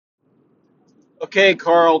Okay,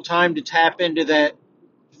 Carl, time to tap into that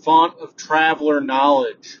font of traveler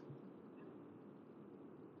knowledge.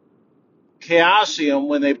 Chaosium,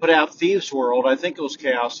 when they put out Thieves World, I think it was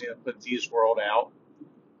Chaosium put Thieves World out,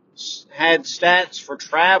 had stats for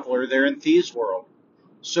Traveler there in Thieves World.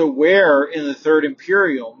 So where in the Third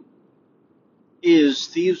Imperium is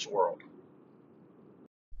Thieves World?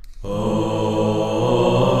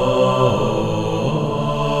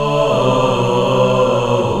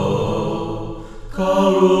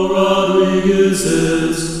 Carl Rodriguez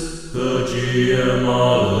is the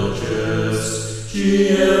GMologist,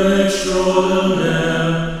 GM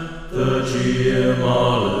extraordinaire, the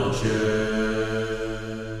GMologist.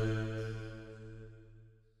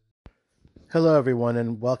 Hello, everyone,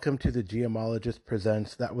 and welcome to the Geomologist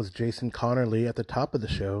Presents. That was Jason Connerly at the top of the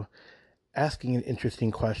show asking an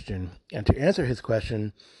interesting question. And to answer his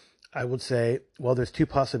question, I would say, well, there's two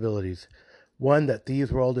possibilities. One, that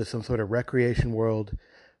Thieves World is some sort of recreation world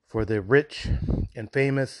for the rich and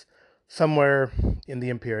famous somewhere in the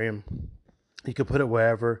Imperium. You could put it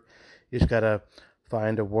wherever. You just got to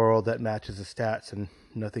find a world that matches the stats and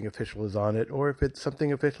nothing official is on it. Or if it's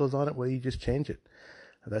something official is on it, well, you just change it.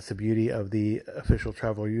 That's the beauty of the official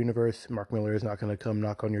Traveler universe. Mark Miller is not going to come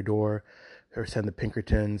knock on your door or send the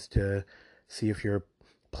Pinkertons to see if you're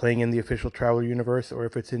playing in the official Traveler universe or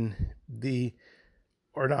if it's in the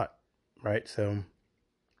or not, right? So,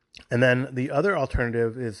 and then the other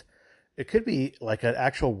alternative is it could be like an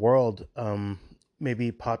actual world,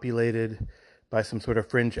 maybe populated by some sort of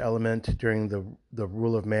fringe element during the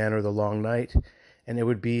rule of man or the long night, and it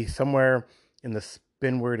would be somewhere in the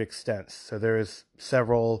spinward extents. So there's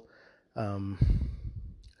um,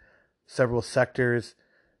 several sectors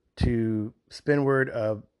to spinward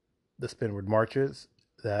of the spinward marches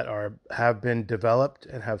that have been developed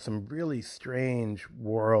and have some really strange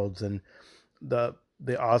worlds. And the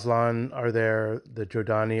Aslan are there, the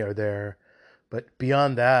Jordani are there, but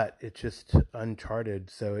beyond that, it's just uncharted.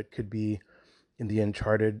 So it could be in the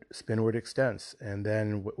uncharted spinward extents. And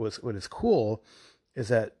then what is cool is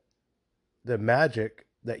that the magic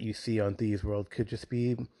that you see on Thieves World could just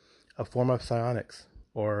be a form of psionics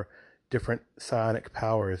or different psionic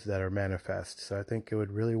powers that are manifest. So I think it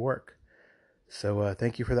would really work. So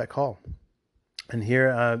thank you for that call. And here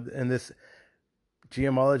in this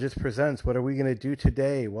Geomologist Presents, what are we going to do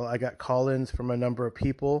today? Well, I got call-ins from a number of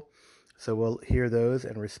people, so we'll hear those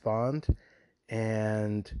and respond.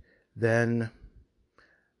 And then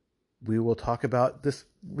we will talk about this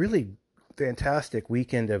really fantastic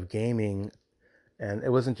weekend of gaming. And it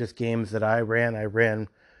wasn't just games that I ran. I ran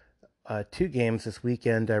two games this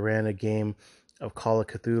weekend. I ran a game of Call of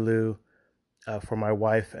Cthulhu for my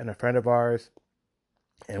wife and a friend of ours.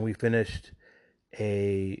 And we finished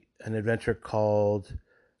an adventure called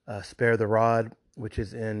Spare the Rod, which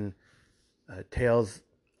is in Tales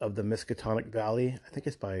of the Miskatonic Valley. I think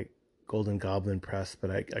it's by Golden Goblin Press,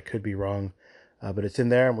 but I could be wrong. But it's in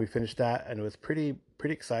there, and we finished that, and it was pretty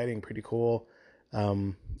exciting, pretty cool.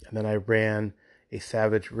 And then I ran a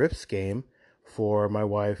Savage Rifts game for my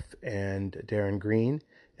wife and Darren Green,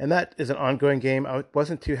 and that is an ongoing game. I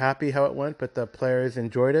wasn't too happy how it went, but the players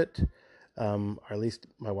enjoyed it, or at least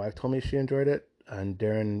my wife told me she enjoyed it, and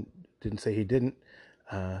Darren didn't say he didn't.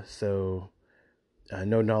 So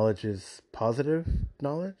no knowledge is positive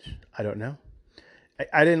knowledge. I don't know.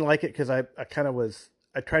 I didn't like it because I kind of was.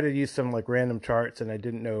 I tried to use some like random charts and I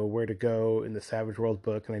didn't know where to go in the Savage World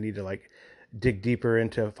book, and I need to like dig deeper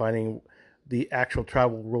into finding the actual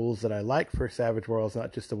travel rules that I like for Savage Worlds,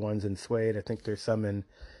 not just the ones in Suede. I think there's some in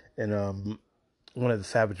one of the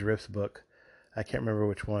Savage Rifts book. I can't remember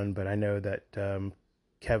which one, but I know that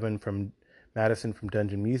Kevin from Madison from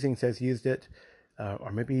Dungeon Musings has used it,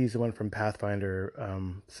 or maybe he's the one from Pathfinder,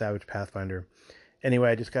 Savage Pathfinder.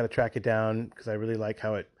 Anyway, I just got to track it down because I really like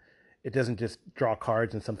how it doesn't just draw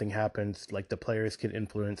cards and something happens. Like the players can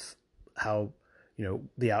influence how,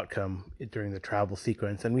 the outcome during the travel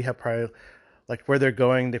sequence. And we have probably, like where they're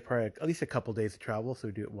going, they probably have at least a couple days of travel, so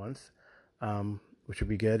we do it once, which would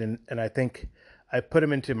be good. And I think I put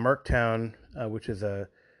them into Merktown, which is a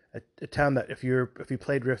town that if you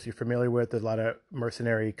played Rifts, you're familiar with. There's a lot of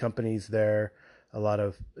mercenary companies there.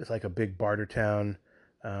 It's like a big barter town.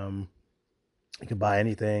 You can buy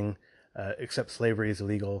anything, except slavery is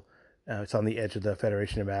illegal. It's on the edge of the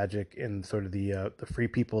Federation of Magic in sort of the free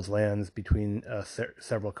people's lands between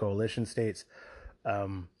several coalition states.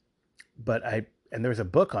 And there's a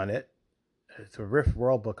book on it. It's a Rift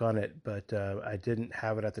World book on it, but I didn't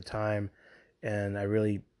have it at the time, and I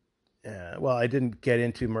really, I didn't get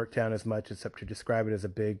into Merktown as much, except to describe it as a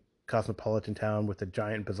big cosmopolitan town with a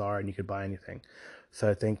giant bazaar, and you could buy anything. So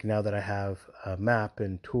I think now that I have a map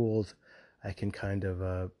and tools, I can kind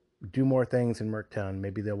of do more things in Merktown.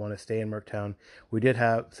 Maybe they'll want to stay in Merktown. We did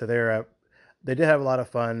have so they did have a lot of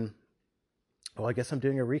fun. Well, I guess I'm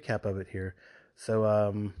doing a recap of it here.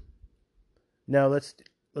 So no, let's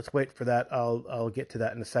wait for that. I'll get to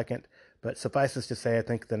that in a second. But suffice it to say, I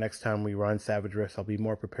think the next time we run Savage Rift, I'll be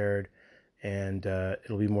more prepared, and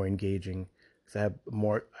it'll be more engaging because I have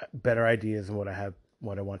better ideas on what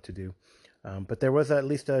I want to do. But there was at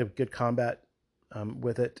least a good combat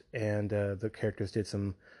with it, and the characters did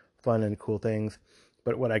some fun and cool things.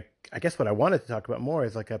 But what I guess what I wanted to talk about more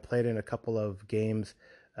is like I played in a couple of games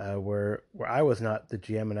where I was not the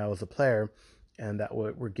GM and I was a player, and that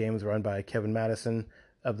were games run by Kevin Madison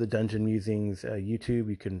of the Dungeon Musings YouTube.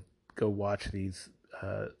 You can go watch these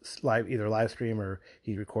either live stream or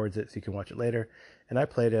he records it so you can watch it later. And I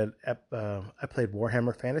played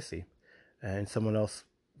Warhammer Fantasy, and someone else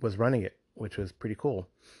was running it, which was pretty cool,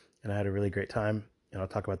 and I had a really great time. And I'll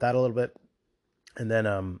talk about that a little bit. And then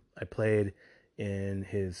I played in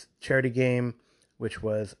his charity game, which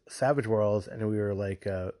was Savage Worlds, and we were like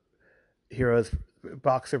heroes,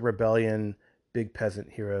 Boxer Rebellion, big peasant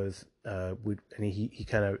heroes. And he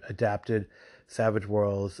kind of adapted Savage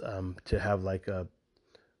Worlds to have like a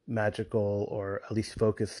magical or at least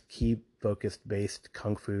key-focused based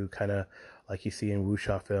kung fu, kind of like you see in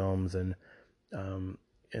wuxia films and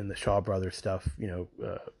in the Shaw Brothers stuff,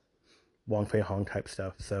 Wong Fei Hong type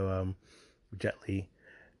stuff. So Jet Li.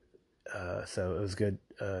 So it was good.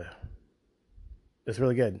 It was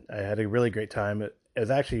really good. I had a really great time. It was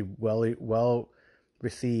actually well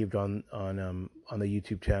received on the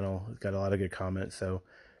YouTube channel. It's got a lot of good comments. So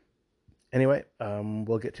anyway,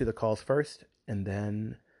 we'll get to the calls first, and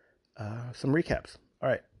then some recaps. All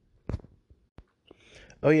right.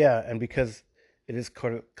 Oh yeah, and because it is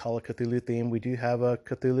Call of Cthulhu theme, we do have a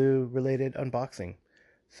Cthulhu related unboxing.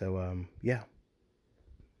 So yeah,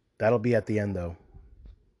 that'll be at the end though.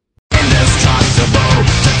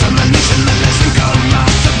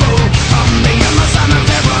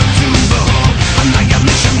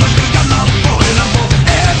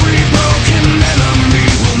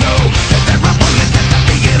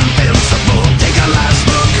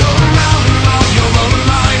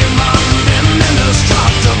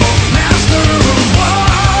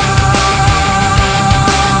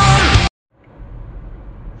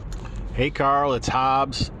 Hey Carl, it's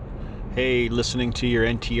Hobbs. Hey, listening to your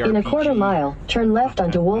NTRPG. In a quarter mile, turn left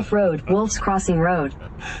onto Wolf Road, Wolf's Crossing Road.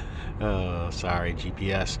 Sorry,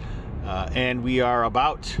 GPS. And we are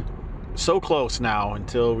about so close now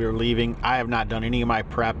until we're leaving. I have not done any of my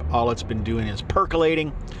prep. All it's been doing is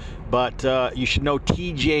percolating. But you should know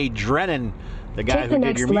TJ Drennan, the guy who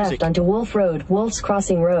did your music. Take the next left onto Wolf Road, Wolf's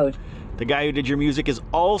Crossing Road. The guy who did your music is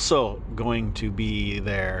also going to be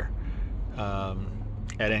there.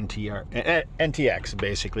 At NTX,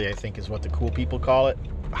 basically, I think is what the cool people call it.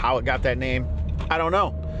 How it got that name, I don't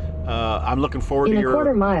know. I'm looking forward to your... In a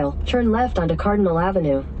quarter mile, turn left onto Cardinal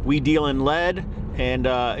Avenue. We deal in lead, and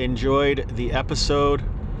enjoyed the episode.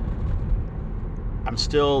 I'm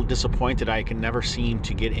still disappointed I can never seem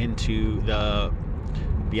to get into the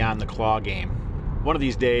Beyond the Claw game. One of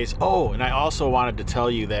these days. Oh, and I also wanted to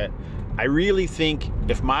tell you that I really think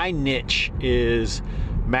if my niche is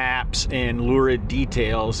maps and lurid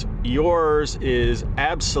details, yours is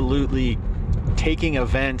absolutely taking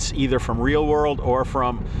events either from real world or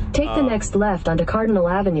from take the next left onto Cardinal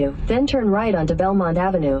Avenue, then turn right onto Belmont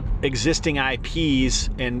Avenue, existing IPs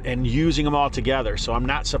and using them all together. So I'm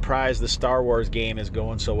not surprised the Star Wars game is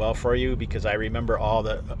going so well for you, because I remember all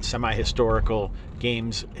the semi-historical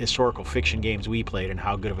games, historical fiction games we played, and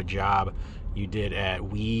how good of a job you did at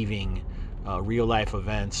weaving real life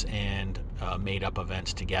events and made up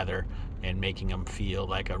events together and making them feel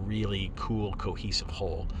like a really cool, cohesive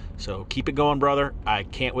whole. So keep it going, brother. I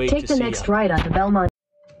can't wait to see you. Take the next right onto Belmont.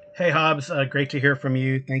 Hey, Hobbs. Great to hear from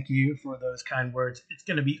you. Thank you for those kind words. It's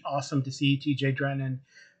going to be awesome to see TJ Drennan.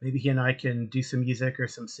 Maybe he and I can do some music or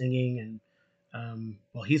some singing. And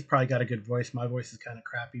well, he's probably got a good voice. My voice is kind of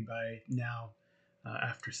crappy by now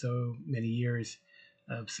after so many years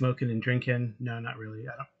of smoking and drinking. No, not really.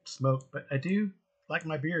 I don't smoke, but I do like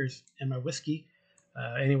my beers and my whiskey.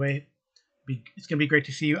 Anyway, it's going to be great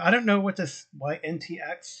to see you. I don't know why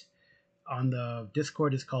NTX on the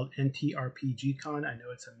Discord is called NTRPGCon. I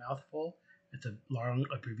know it's a mouthful. It's a long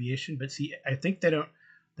abbreviation, but see, I think they don't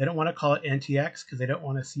want to call it NTX because they don't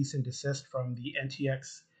want to cease and desist from the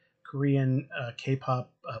NTX Korean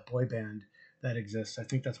K-pop boy band that exists. I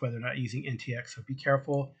think that's why they're not using NTX. So be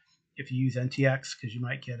careful if you use NTX, because you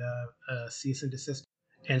might get a cease and desist.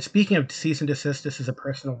 And speaking of cease and desist, this is a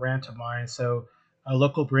personal rant of mine. So a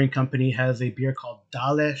local brewing company has a beer called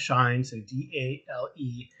Dale Shine, so Dale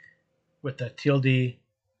with the tilde,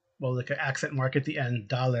 well, like an accent mark at the end,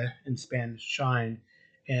 dale in Spanish, shine,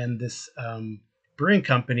 and this brewing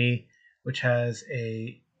company, which has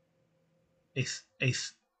a, a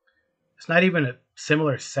it's not even a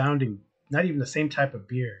similar sounding, not even the same type of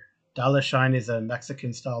beer. Dale Shine is a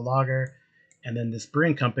Mexican style lager, and then this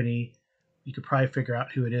brewing company, you could probably figure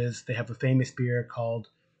out who it is. They have a famous beer called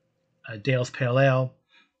Dale's Pale Ale,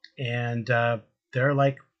 and they're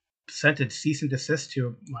like sent a cease and desist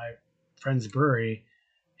to my friend's brewery,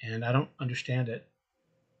 and I don't understand it.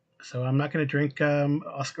 So I'm not going to drink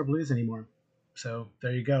Oscar Blues anymore. So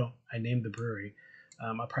there you go. I named the brewery.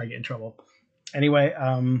 I'll probably get in trouble. Anyway,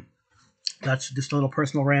 that's just a little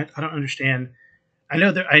personal rant. I don't understand. I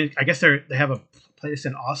know that I guess they have a place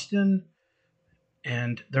in Austin,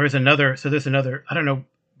 and there is another. So there's another. I don't know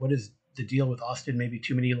what is the deal with Austin. Maybe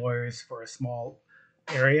too many lawyers for a small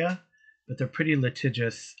area, but they're pretty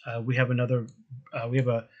litigious. We have another. We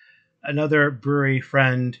have another brewery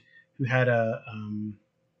friend who had a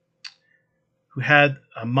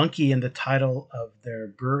monkey in the title of their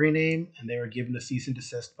brewery name, and they were given a cease and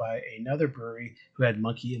desist by another brewery who had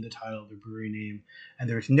monkey in the title of their brewery name. And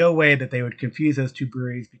there's no way that they would confuse those two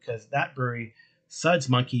breweries, because that brewery, Suds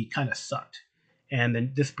Monkey, kind of sucked. And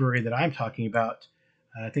then this brewery that I'm talking about,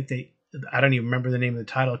 I don't even remember the name of the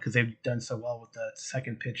title because they've done so well with the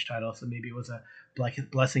second pitch title, so maybe it was a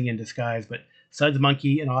blessing in disguise. But Suds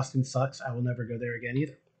Monkey in Austin sucks. I will never go there again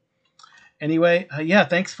either. Anyway, yeah,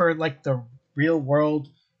 thanks for like the real world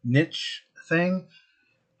niche thing.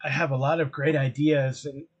 I have a lot of great ideas,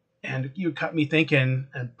 and you got me thinking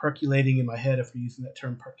and percolating in my head, if we're using that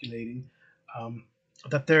term, percolating,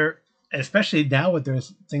 that there, especially now with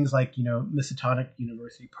there's things like, Miskatonic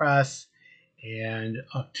University Press and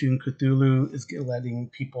Octoon Cthulhu is letting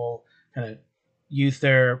people kind of use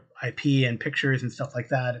their IP and pictures and stuff like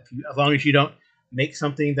that. As long as you don't make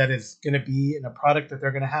something that is going to be in a product that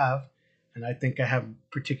they're going to have. And I think I have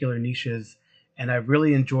particular niches, and I've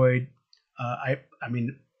really enjoyed. I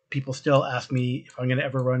mean, people still ask me if I'm going to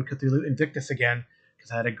ever run Cthulhu Invictus again,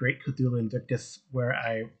 because I had a great Cthulhu Invictus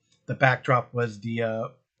where the backdrop was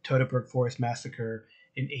the Teutoburg Forest Massacre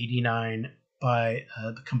in '89 by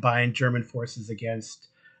the combined German forces against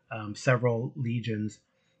several legions.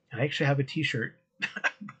 And I actually have a T-shirt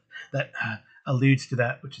that alludes to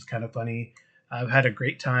that, which is kind of funny. I've had a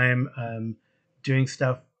great time doing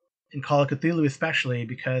stuff in Call of Cthulhu, especially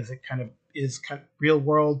because it kind of is kind of real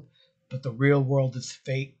world, but the real world is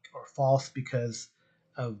fake or false because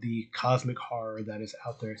of the cosmic horror that is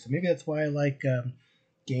out there. So maybe that's why I like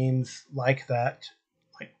games like that,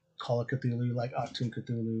 like Call of Cthulhu, like Octoon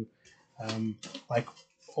Cthulhu, like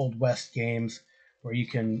Old West games where you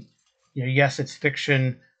can, yes, it's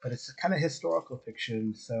fiction, but it's kind of historical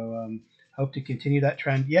fiction. So hope to continue that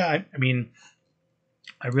trend. Yeah, I mean,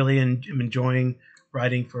 I really am enjoying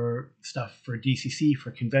writing for stuff for DCC,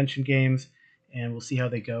 for convention games, and we'll see how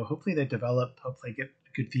they go. Hopefully they develop, hopefully I get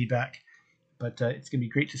good feedback, but it's going to be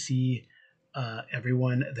great to see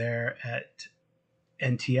everyone there at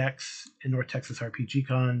NTX in North Texas RPG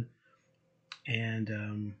Con,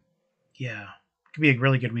 and yeah, it could be a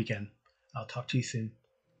really good weekend. I'll talk to you soon.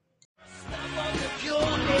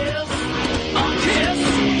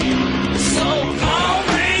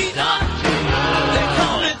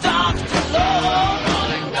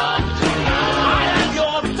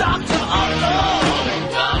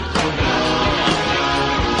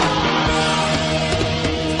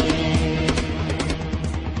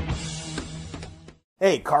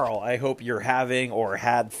 Hey, Carl, I hope you're having or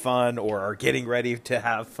had fun or are getting ready to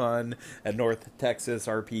have fun at North Texas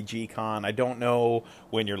RPG Con. I don't know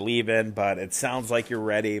when you're leaving, but it sounds like you're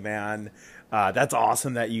ready, man. That's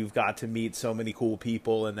awesome that you've got to meet so many cool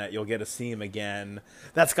people and that you'll get to see them again.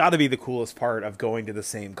 That's got to be the coolest part of going to the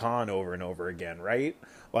same con over and over again, right?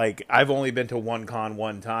 Like, I've only been to one con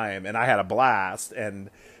one time, and I had a blast, and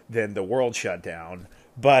then the world shut down.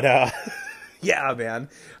 But, yeah, man.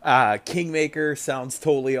 Kingmaker sounds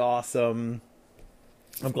totally awesome.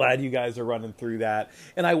 I'm glad you guys are running through that.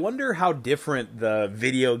 And I wonder how different the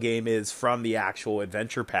video game is from the actual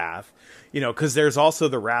adventure path. Because there's also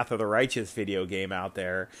the Wrath of the Righteous video game out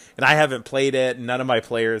there. And I haven't played it. None of my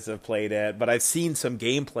players have played it. But I've seen some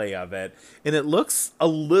gameplay of it. And it looks a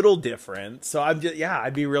little different. So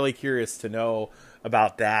I'd be really curious to know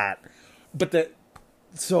about that. But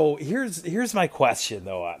So here's my question,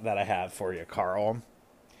 though, that I have for you, Carl.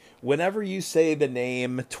 Whenever you say the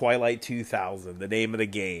name Twilight 2000, the name of the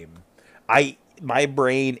game, my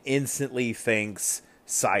brain instantly thinks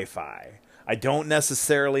sci-fi. I don't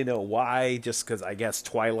necessarily know why, just because I guess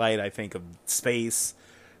Twilight, I think of space,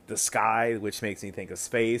 the sky, which makes me think of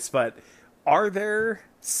space. But are there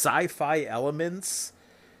sci-fi elements,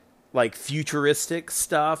 like futuristic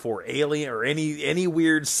stuff or alien or any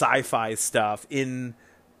weird sci-fi stuff in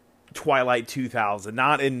Twilight 2000,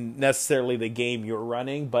 not in necessarily the game you're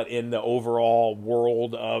running, but in the overall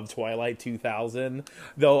world of Twilight 2000.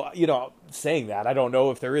 Though, saying that, I don't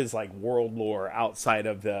know if there is like world lore outside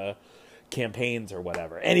of the campaigns or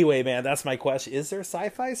whatever. Anyway, man, that's my question. Is there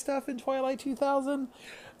sci-fi stuff in Twilight 2000?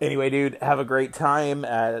 Anyway, dude, have a great time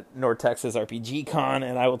at North Texas RPG Con,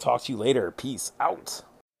 and I will talk to you later. Peace out.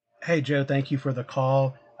 Hey, Joe, thank you for the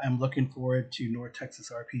call. I'm looking forward to North Texas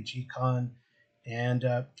RPG Con. And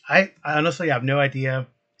I honestly have no idea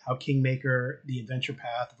how Kingmaker, the adventure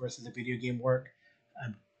path versus a video game work.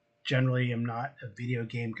 I generally am not a video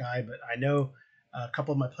game guy, but I know a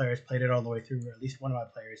couple of my players played it all the way through, or at least one of my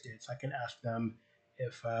players did. So I can ask them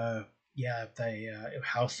if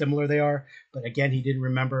how similar they are. But again, he didn't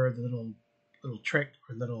remember the little trick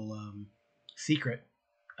or little secret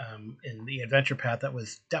in the adventure path that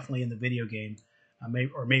was definitely in the video game.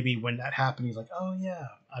 Maybe when that happened, he's like, oh yeah,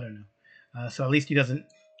 I don't know. So at least he doesn't.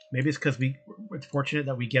 Maybe it's because it's fortunate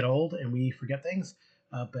that we get old and we forget things.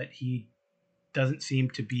 But he doesn't seem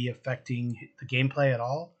to be affecting the gameplay at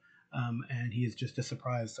all, and he is just a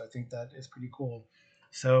surprise. So I think that is pretty cool.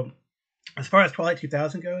 So as far as Twilight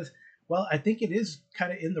 2000 goes, well, I think it is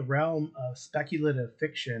kind of in the realm of speculative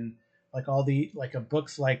fiction, like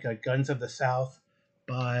books like Guns of the South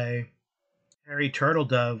by Harry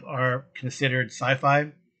Turtledove are considered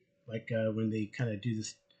sci-fi, like when they kind of do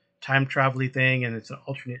this time travel thing and it's an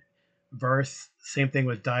alternate verse. Same thing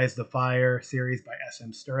with Dies the Fire series by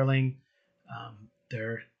S.M. Sterling.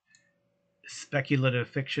 They're speculative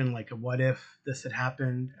fiction, like what if this had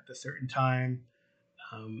happened at a certain time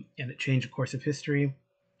and it changed the course of history.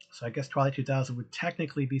 So I guess Twilight 2000 would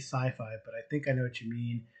technically be sci-fi, but I think I know what you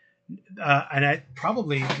mean. And I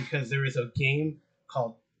probably, because there is a game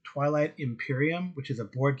called Twilight Imperium, which is a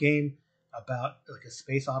board game about like a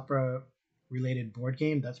space opera related board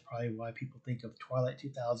game. That's probably why people think of Twilight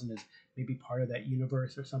 2000 as maybe part of that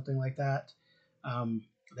universe or something like that.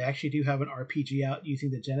 They actually do have an RPG out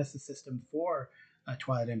using the Genesis system for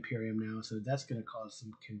Twilight Imperium now, so that's going to cause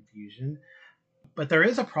some confusion. But there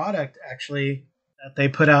is a product actually that they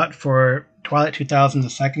put out for Twilight 2000, the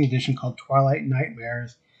second edition, called Twilight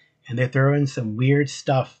Nightmares, and they throw in some weird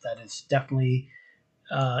stuff that is definitely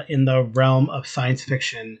in the realm of science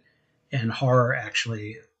fiction and horror,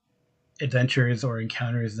 actually. Adventures or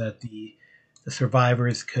encounters that the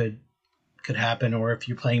survivors could happen, or if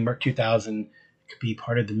you're playing Merc 2000, it could be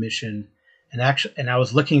part of the mission. And I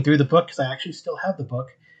was looking through the book because I actually still have the book,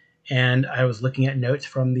 and I was looking at notes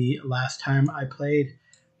from the last time I played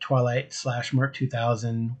Twilight / Merc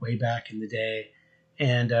 2000 way back in the day,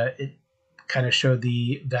 and it kind of showed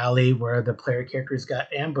the valley where the player characters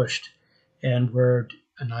got ambushed and were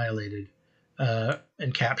annihilated.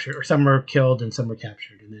 And captured, or some were killed and some were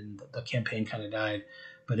captured, and then the campaign kind of died.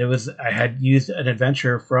 But I had used an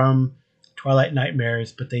adventure from Twilight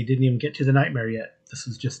Nightmares, but they didn't even get to the nightmare yet. This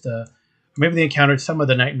was just maybe they encountered some of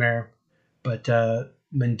the nightmare, but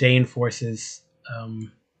mundane forces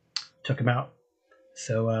took him out.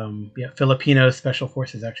 So Filipino special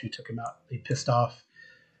forces actually took him out. They pissed off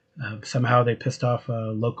somehow. They pissed off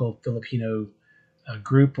a local Filipino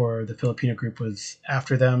group, or the Filipino group was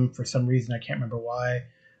after them for some reason. I can't remember why.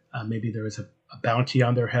 Maybe there was a bounty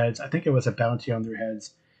on their heads. I think it was a bounty on their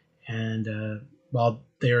heads. And while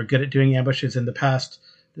they were good at doing ambushes in the past,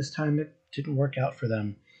 this time it didn't work out for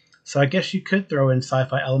them. So I guess you could throw in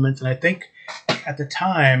sci-fi elements. And I think at the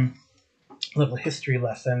time, a little history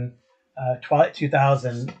lesson, Twilight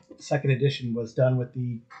 2000 second edition was done with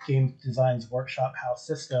the Game Designs Workshop House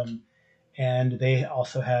system. And they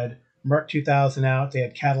also had Merc 2000 out. They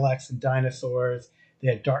had Cadillacs and Dinosaurs. They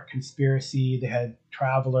had Dark Conspiracy. They had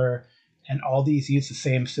Traveler, and all these use the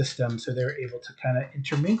same system, so they're able to kind of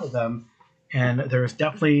intermingle them. And there's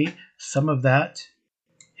definitely some of that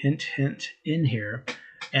hint in here.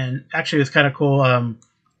 And actually, it was kind of cool.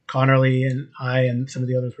 Connerly and I and some of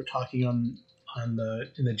the others were talking in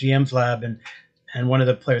the GM's lab, and one of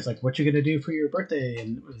the players like, "What you gonna do for your birthday?"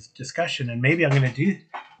 And it was discussion, and maybe I'm gonna do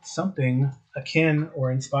something akin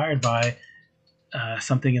or inspired by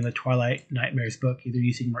something in the Twilight Nightmares book, either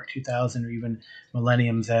using Merc 2000 or even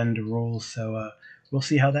Millennium's End rules. So we'll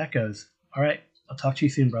see how that goes. All right, I'll talk to you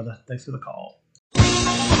soon, brother. Thanks for the call.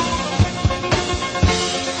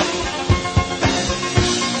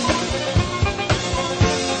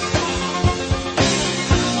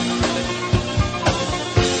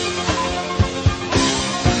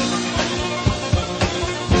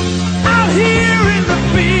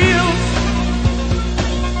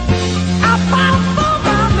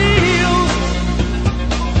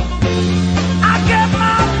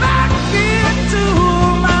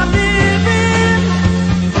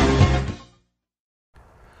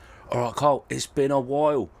 Carl, it's been a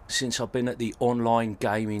while since I've been at the online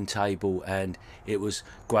gaming table, and it was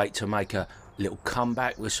great to make a little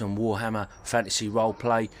comeback with some Warhammer Fantasy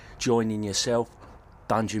Roleplay, joining yourself,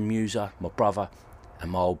 Dungeon Muser, my brother,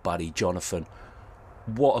 and my old buddy Jonathan.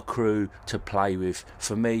 What a crew to play with.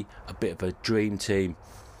 For me, a bit of a dream team.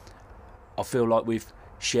 I feel like we've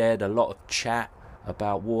shared a lot of chat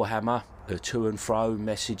about Warhammer, the to and fro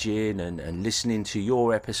messaging, and listening to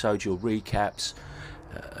your episodes, your recaps.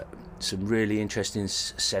 Some really interesting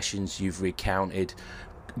sessions you've recounted,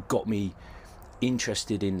 got me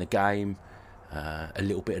interested in the game. A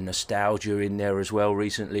little bit of nostalgia in there as well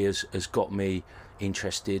recently has got me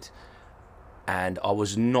interested, and I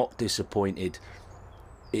was not disappointed.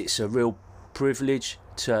 It's a real privilege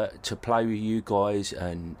to play with you guys,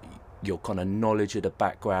 and your kind of knowledge of the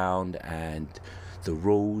background and the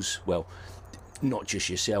rules. Well, not just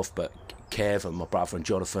yourself, but Kev and my brother and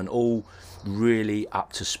Jonathan, all really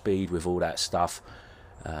up to speed with all that stuff.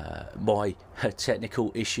 My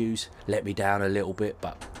technical issues let me down a little bit,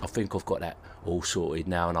 but I think I've got that all sorted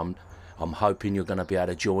now, and I'm hoping you're going to be able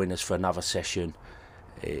to join us for another session.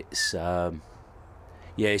 It's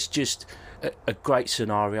it's just a great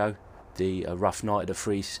scenario. The Rough Night of the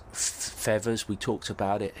Three Feathers, we talked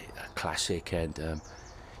about it, a classic, and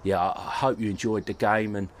I hope you enjoyed the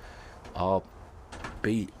game, and I'll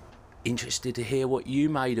be interested to hear what you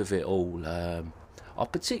made of it all. I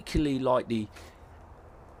particularly like the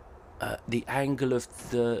angle of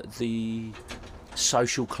the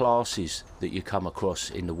social classes that you come across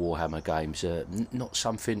in the Warhammer games. Not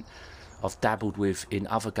something I've dabbled with in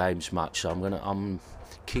other games much, so I'm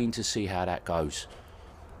keen to see how that goes.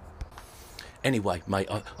 Anyway, mate,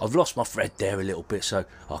 I've lost my thread there a little bit, so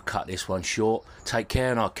I'll cut this one short. Take care,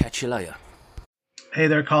 and I'll catch you later. Hey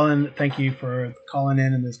there, Colin. Thank you for calling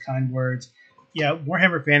in and those kind words. Yeah,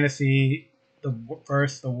 Warhammer Fantasy, the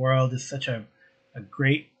world is such a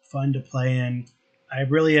great fun to play in. I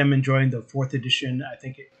really am enjoying the 4th edition. I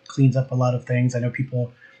think it cleans up a lot of things. I know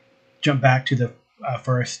people jump back to the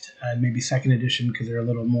first and maybe 2nd edition because they're a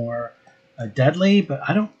little more deadly, but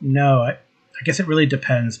I don't know. I guess it really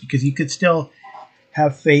depends, because you could still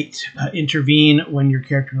have fate intervene when your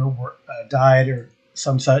character died or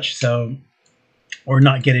some such, so, or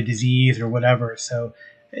not get a disease or whatever. So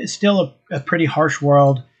it's still a pretty harsh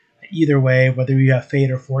world either way, whether you have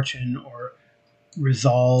fate or fortune or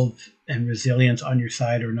resolve and resilience on your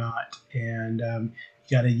side or not. And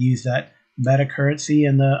you got to use that meta currency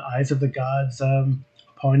and the eyes of the gods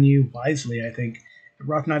upon you wisely, I think.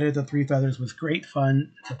 Rough Night of the Three Feathers was great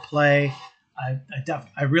fun to play.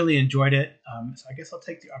 I really enjoyed it. So I guess I'll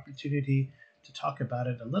take the opportunity to talk about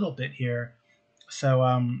it a little bit here. So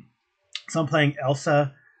I'm playing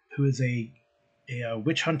Elsa, who is a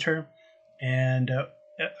witch hunter, and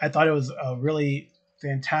I thought it was a really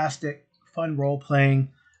fantastic, fun role playing.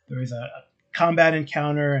 There was a combat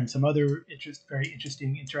encounter and some other very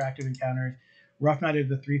interesting interactive encounters. Rough Night of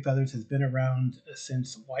the Three Feathers has been around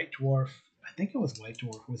since White Dwarf. I think it was White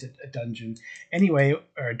Dwarf. Was it a dungeon? Anyway,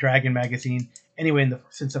 or a Dragon magazine. Anyway,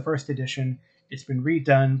 since the 1st edition, it's been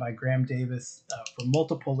redone by Graham Davis for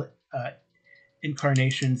multiple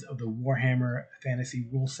incarnations of the Warhammer Fantasy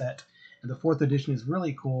rule set. And the 4th edition is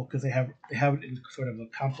really cool because they have it in sort of a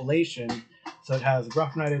compilation. So it has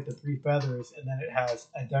Rough Night of the Three Feathers, and then it has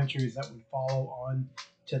adventures that would follow on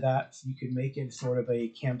to that. So you could make it sort of a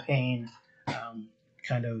campaign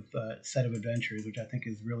kind of set of adventures, which I think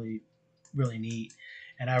is really, really neat.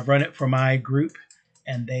 And I've run it for my group,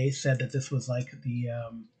 and they said that this was like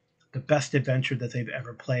the best adventure that they've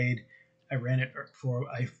ever played. I ran it for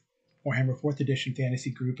a Warhammer 4th edition fantasy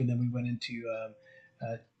group, and then we went into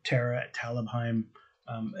Terra at Talabheim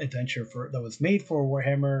adventure that was made for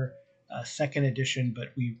Warhammer 2nd edition,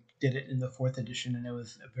 but we did it in the 4th edition, and it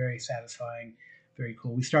was very satisfying, very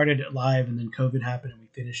cool. We started it live, and then COVID happened, and we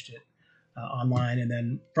finished it online. And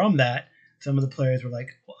then from that, some of the players were like,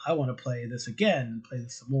 well, I want to play this again and play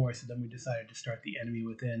this some more. So then we decided to start the Enemy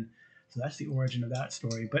Within. So that's the origin of that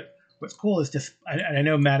story. But what's cool is just, I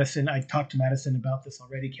know Madison, I talked to Madison about this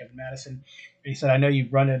already, Kevin Madison, and he said, I know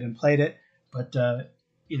you've run it and played it, but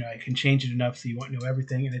I can change it enough so you won't know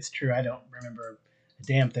everything. And it's true, I don't remember a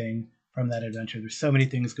damn thing from that adventure. There's so many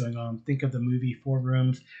things going on. Think of the movie Four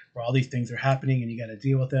Rooms, where all these things are happening and you got to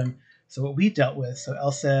deal with them. So what we dealt with, so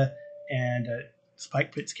Elsa and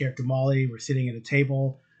Spike Pitt's character Molly were sitting at a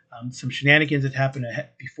table. Some shenanigans had happened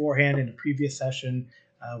beforehand in a previous session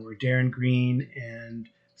where Darren Green and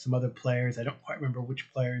some other players, I don't quite remember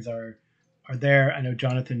which players are there. I know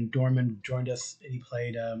Jonathan Dorman joined us, and he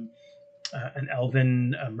played an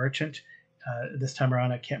elven merchant. This time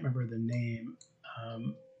around, I can't remember the name.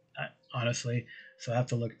 honestly. So I have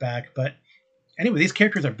to look back. But anyway, these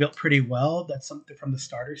characters are built pretty well. That's something from the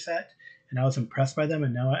starter set, and I was impressed by them.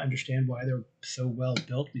 And now I understand why they're so well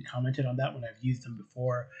built. We commented on that when I've used them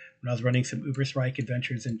before, when I was running some Uberstrike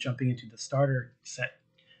adventures and jumping into the starter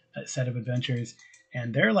set of adventures,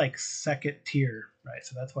 and they're like second tier, right?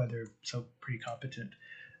 So that's why they're so pretty competent.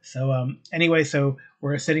 So anyway, so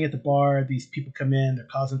we're sitting at the bar. These people come in, they're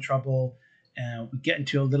causing trouble, and we get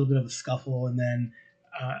into a little bit of a scuffle, and then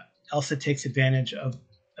uh, Elsa takes advantage of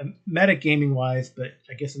meta gaming wise, but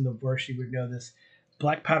I guess in the verse you would know this.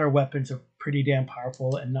 Black powder weapons are pretty damn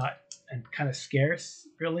powerful and not and kind of scarce,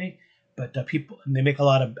 really. But people and they make a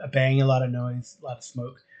lot of banging, a lot of noise, a lot of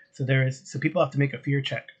smoke. So people have to make a fear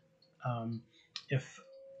check um, if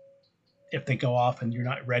they go off and you're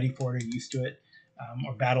not ready for it or used to it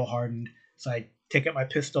or battle hardened. So I take out my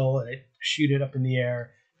pistol and I shoot it up in the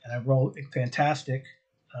air and I roll fantastic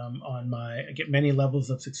I get many levels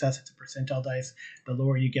of success. It's a percentile dice. The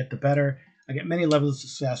lower you get, the better. I get many levels of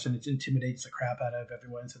success and it intimidates the crap out of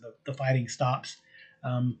everyone. So the fighting stops.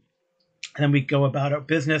 And then we go about our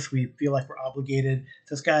business. We feel like we're obligated.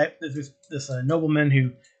 There's this nobleman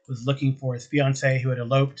who was looking for his fiancee who had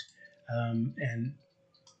eloped, and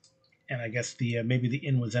I guess the maybe the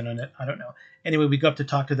inn was in on it. I don't know. Anyway, we go up to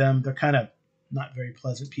talk to them. They're kind of not very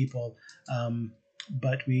pleasant people,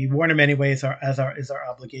 but we warn them anyways. As our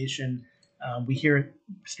obligation. We hear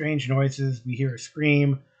strange noises. We hear a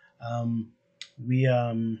scream. We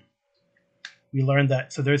learn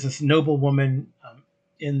that so there's this noble woman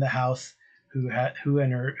in the house who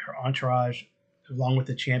and her entourage, along with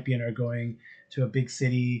the champion, are going to a big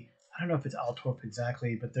city. I don't know if it's Altorp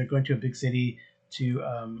exactly, but they're going to a big city to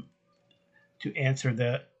answer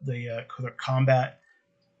the combat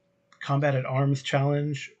at arms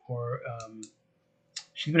challenge, or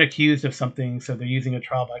she's been accused of something, so they're using a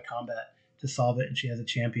trial by combat to solve it, and she has a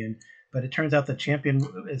champion. But it turns out the champion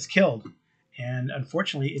is killed, and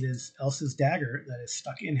unfortunately, it is Elsa's dagger that is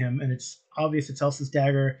stuck in him, and it's obvious it's Elsa's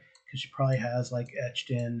dagger because she probably has like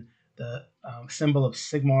etched in the symbol of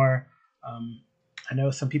Sigmar. I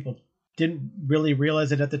know some people didn't really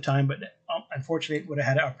realize it at the time, but unfortunately, would have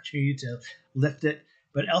had an opportunity to lift it.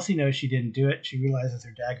 But Elsie knows she didn't do it. She realizes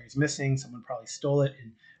her dagger is missing. Someone probably stole it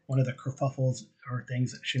in one of the kerfuffles or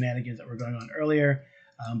shenanigans that were going on earlier.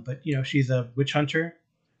 But she's a witch hunter,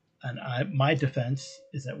 and my defense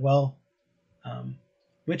is that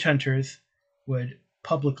witch hunters would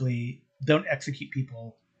publicly don't execute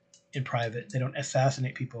people in private. They don't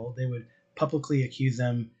assassinate people. They would publicly accuse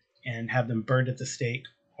them and have them burned at the stake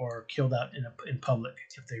or killed out in public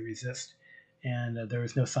if they resist. And there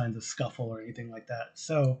was no signs of scuffle or anything like that.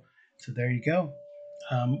 So there you go.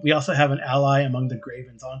 We also have an ally among the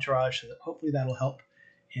Graven's entourage, so hopefully that'll help.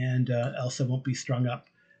 And Elsa won't be strung up,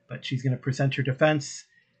 but she's going to present her defense,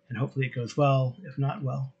 and hopefully it goes well. If not,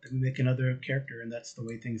 well, then we make another character, and that's the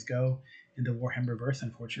way things go in the Warhammer verse,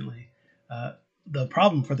 unfortunately. The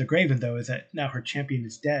problem for the Graven, though, is that now her champion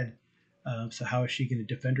is dead. So how is she going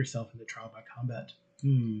to defend herself in the trial by combat?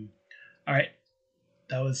 All right.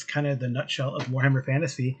 That was kind of the nutshell of Warhammer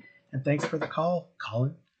Fantasy. And thanks for the call,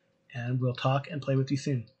 Colin. And we'll talk and play with you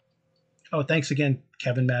soon. Oh, thanks again,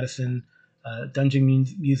 Kevin Madison, Dungeon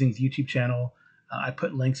Musings YouTube channel. I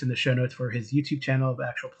put links in the show notes for his YouTube channel of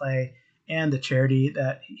actual play and the charity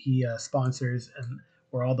that he sponsors, and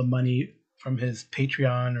where all the money from his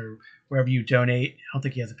Patreon or wherever you donate. I don't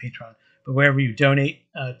think he has a Patreon, but wherever you donate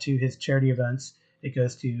to his charity events, it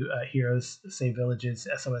goes to Heroes Save Villages,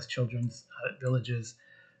 SOS Children's Villages.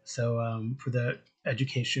 So for the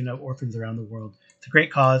education of orphans around the world. It's a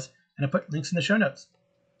great cause, and I put links in the show notes.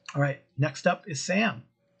 All right, next up is Sam.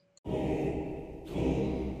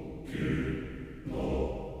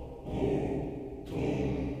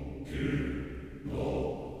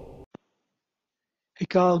 Hey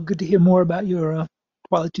Carl, good to hear more about your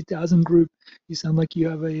Twilight 2000 group. You sound like you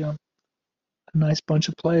have a nice bunch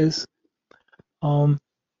of players.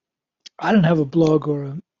 I don't have a blog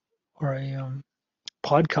or a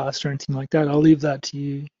podcast or anything like that. I'll leave that to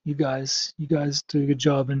you. You guys do a good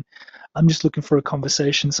job, and I'm just looking for a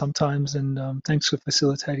conversation sometimes. And thanks for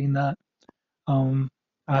facilitating that.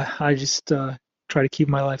 I just try to keep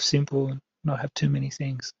my life simple and not have too many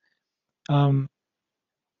things.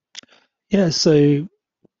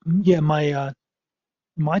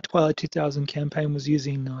 My Twilight 2000 campaign was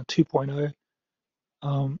using 2.0.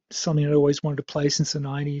 Something I'd always wanted to play since the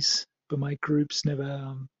 90s, but my groups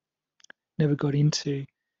never got into.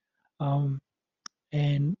 And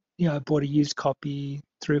I bought a used copy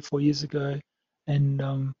 3 or 4 years ago,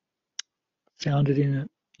 and found it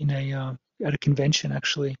at a convention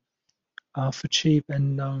actually, for cheap.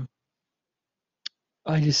 And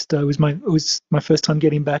it was my first time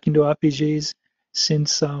getting back into RPGs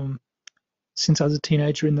since I was a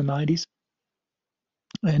teenager in the 90s,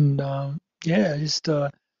 and yeah, just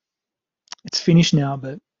it's finished now,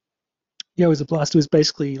 but yeah, it was a blast. It was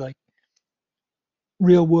basically like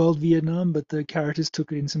real world Vietnam, but the characters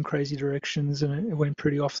took it in some crazy directions, and it went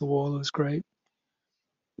pretty off the wall. It was great.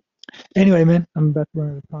 Anyway, man, I'm about to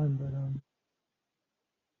run out of time, but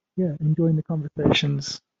yeah, enjoying the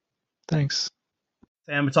conversations. Thanks.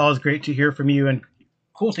 Sam, it's always great to hear from you, and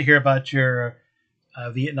cool to hear about your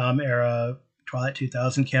Vietnam era Twilight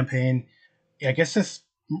 2000 campaign. Yeah, I guess this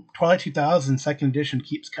Twilight 2000 second edition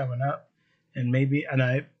keeps coming up, and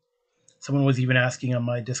someone was even asking on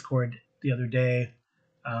my Discord the other day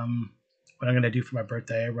what I'm going to do for my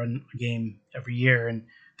birthday. I run a game every year, and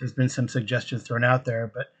there's been some suggestions thrown out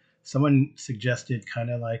there, but someone suggested kind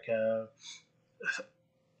of like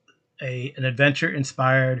an adventure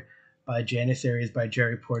inspired by Janissaries by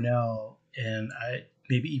Jerry Pournelle, and I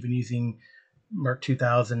maybe even using Merc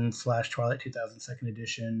 2000 / Twilight 2000 second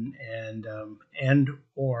edition and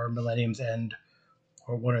or Millennium's End,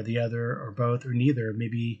 or one or the other or both or neither.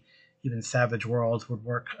 Maybe even Savage Worlds would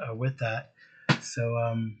work with that.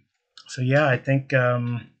 So yeah, I think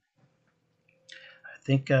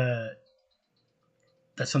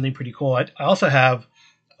that's something pretty cool. I also have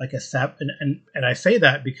like a sap, and I say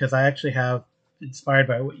that because I actually have, inspired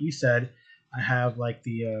by what you said, I have like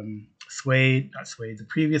the not Suede, the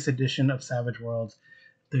previous edition of Savage Worlds,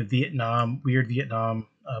 the Weird Vietnam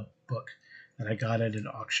book that I got at an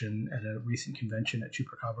auction at a recent convention at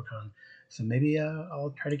ChupacabraCon. So maybe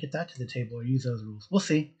I'll try to get that to the table or use those rules. We'll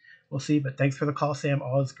see. But thanks for the call, Sam.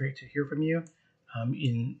 Always great to hear from you,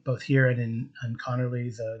 in both here and in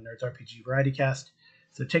Connerly's Nerds RPG Variety Cast.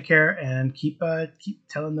 So take care and keep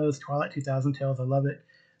telling those Twilight 2000 tales. I love it.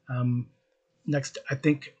 Next, I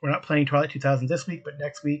think we're not playing Twilight 2000 this week, but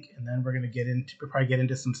next week, and then we'll probably get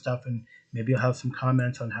into some stuff, and maybe I'll have some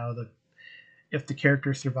comments on if the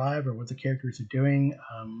characters survive or what the characters are doing.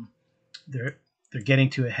 They're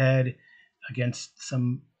getting to a head against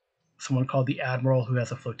someone called the Admiral, who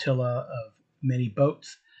has a flotilla of many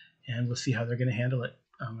boats, and we'll see how they're going to handle it.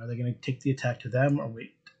 Are they going to take the attack to them or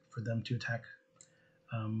wait for them to attack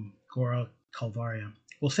Gora Calvaria?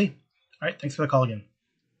 We'll see. All right, thanks for the call again.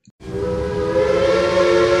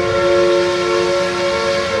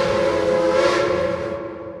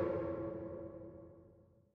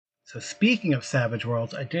 So speaking of Savage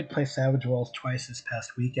Worlds, I did play Savage Worlds twice this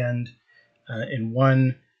past weekend. In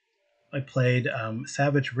one, I played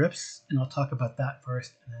Savage Rips, and I'll talk about that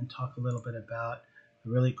first, and then talk a little bit about a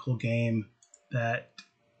really cool game that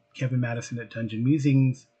Kevin Madison at Dungeon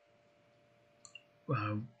Musings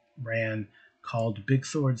ran, called Big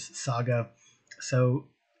Swords Saga. So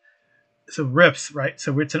Rips, right?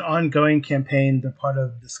 So it's an ongoing campaign. They're part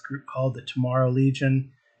of this group called the Tomorrow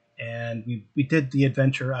Legion, and we did the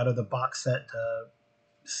adventure out of the box set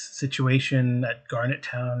situation at Garnet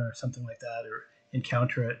Town or something like that, or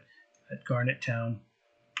encounter it at Garnet Town,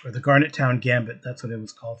 or the Garnet Town Gambit. That's what it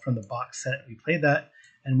was called, from the box set. We played that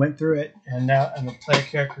and went through it, and the player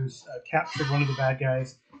characters captured one of the bad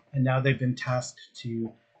guys, and now they've been tasked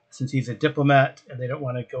to, since he's a diplomat and they don't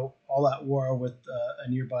want to go all out war with a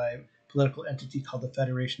nearby political entity called the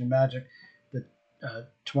Federation of Magic, the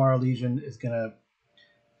Tomorrow Legion is going to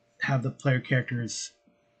have the player characters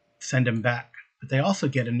send him back. But they also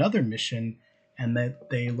get another mission, and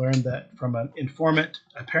they learn that from an informant,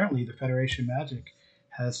 apparently the Federation of Magic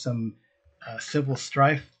has some civil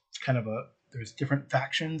strife. There's different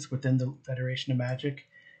factions within the Federation of Magic,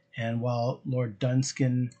 and while Lord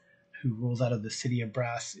Dunskin, who rules out of the City of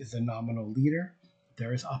Brass, is a nominal leader,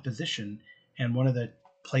 there is opposition, and one of the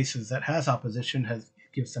places that has opposition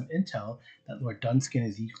gives some intel that Lord Dunskin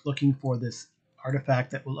is looking for this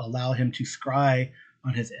artifact that will allow him to scry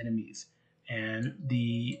on his enemies. And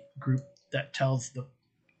the group that tells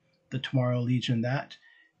the Tomorrow Legion that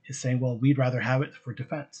is saying, well, we'd rather have it for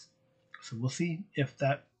defense. So we'll see if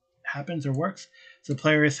that happens or works. So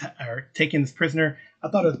players are taking this prisoner. I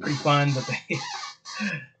thought it was pretty fun that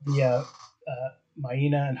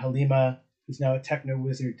Maina and Halima, who's now a techno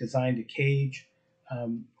wizard, designed a cage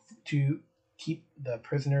to keep the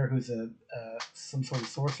prisoner, who's some sort of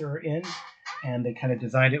sorcerer, in, and they kind of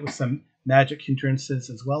designed it with some magic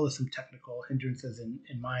hindrances as well as some technical hindrances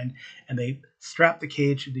in mind, and they strapped the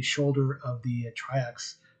cage to the shoulder of the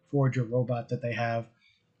Triax Forger robot that they have.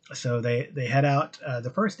 So they head out.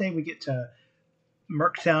 The first day we get to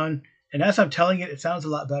Merktown, and as I'm telling it, it sounds a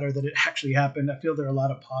lot better than it actually happened. I feel there are a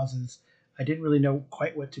lot of pauses. I didn't really know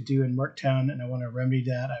quite what to do in Merktown, and I want to remedy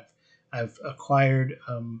that. I've acquired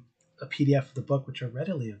a PDF of the book, which are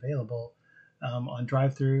readily available on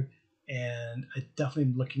drive-through, and I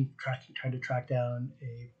definitely am trying to track down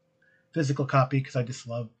a physical copy because I just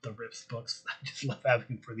love the Rips books. I just love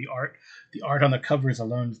having for the art. The art on the covers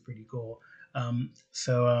alone is pretty cool.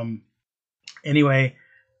 Anyway,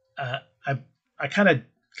 uh, I I kind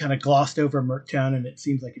of glossed over Merktown, and it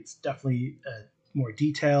seems like it's definitely more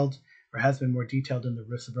detailed, or has been more detailed in the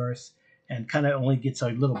Rissiverse, and kind of only gets a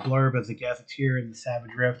little blurb as a gazetteer in the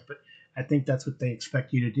Savage Rift. But I think that's what they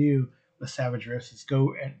expect you to do with Savage Rifts is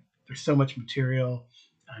go, and there's so much material.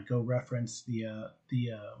 Go reference the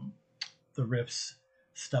Rifts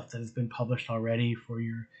stuff that has been published already for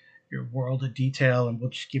your world of detail, and we'll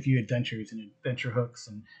just give you adventures and adventure hooks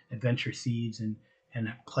and adventure seeds and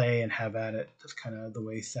play and have at it. That's kind of the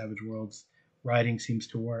way Savage Worlds writing seems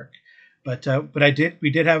to work. But we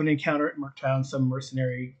did have an encounter at Merktown. Some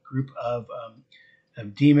mercenary group of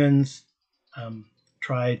demons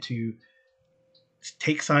tried to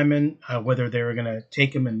take Simon, whether they were going to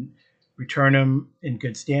take him and return him in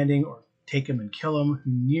good standing or take him and kill him.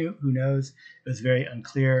 Who knows? It was very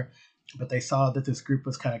unclear. But they saw that this group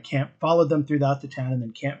was kind of followed them throughout the town and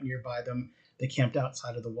then camped nearby them. They camped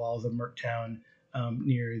outside of the walls of Merktown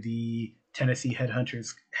near the Tennessee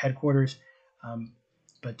Headhunters headquarters.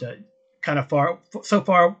 But kind of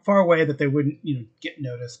far away that they wouldn't get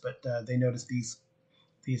noticed. But they noticed these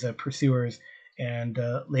pursuers, and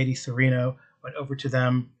Lady Sereno went over to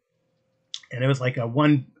them, and it was like they're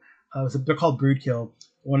called Broodkill.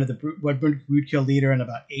 One Broodkill leader and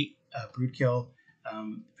about 8 Broodkill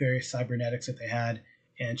various cybernetics that they had,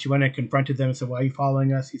 and she went and confronted them and said, "Why are you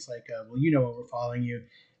following us?" He's like, "Well, you know what we're following you."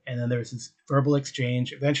 And then there was this verbal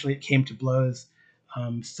exchange. Eventually, it came to blows.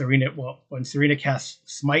 When Serena cast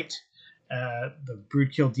Smite, the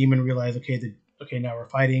Broodkill demon realized, okay, now we're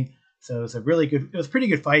fighting. So it was a pretty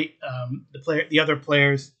good fight. The other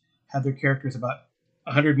players had their characters about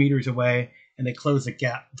 100 meters away, and they closed the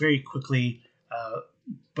gap very quickly.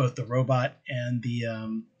 Both the robot and the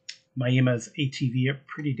Maima's ATV are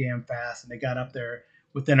pretty damn fast, and they got up there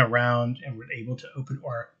within a round and were able to open.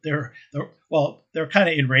 Or they're kind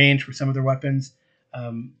of in range for some of their weapons,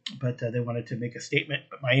 but they wanted to make a statement.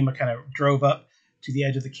 But Maima kind of drove up to the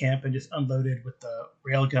edge of the camp and just unloaded with the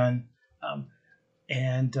railgun.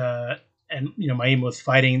 And Maima was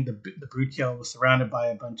fighting the Broodkill, was surrounded by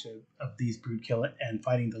a bunch of these Broodkill and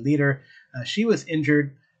fighting the leader. She was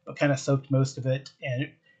injured, but kind of soaked most of it.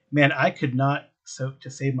 And man, I could not soak to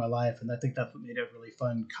save my life, and I think that's what made it really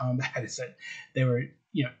fun combat. Is that they were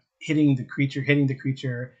hitting the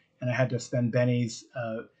creature, and I had to spend bennies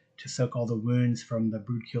to soak all the wounds from the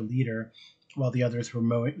Broodkill leader, while the others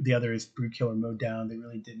Broodkill were mowed down. They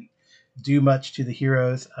really didn't do much to the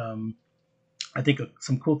heroes. I think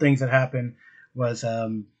some cool things that happened was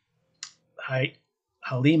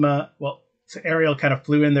Halima. Well, so Ariel kind of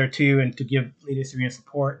flew in there too, and to give Lady Serena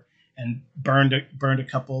support, and burned a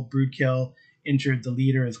couple Broodkill, injured the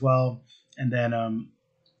leader as well, and then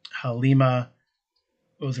Halima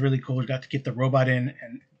was really cool. We got to get the robot in,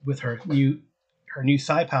 and with her new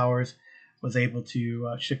psi powers, was able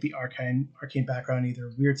to shift the arcane background,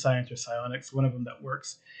 either weird science or psionics, one of them that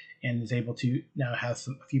works, and is able to now have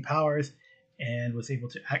a few powers, and was able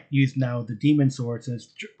to use now the demon sword. So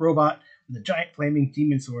it's robot with a giant flaming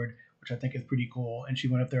demon sword, which I think is pretty cool. And she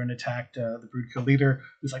went up there and attacked the Broodkill leader,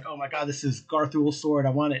 who's like, "Oh my god, this is Garthul's sword,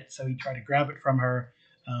 I want it." So he tried to grab it from her,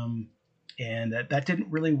 and that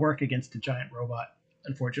didn't really work against the giant robot,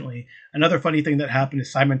 unfortunately. Another funny thing that happened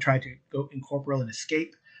is Simon tried to go incorporeal and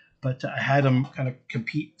escape, but I had him kind of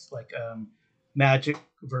compete, like magic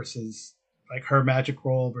versus, like, her magic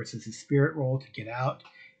roll versus his spirit roll to get out,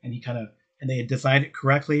 and they had designed it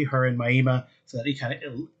correctly, her and Maima, so that he kind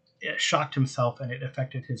of shocked himself, and it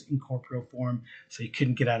affected his incorporeal form, so he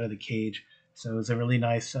couldn't get out of the cage. So it was a really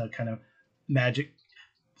nice kind of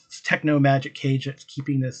techno magic cage that's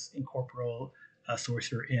keeping this incorporeal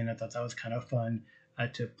sorcerer in. I thought that was kind of fun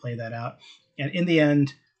to play that out. And in the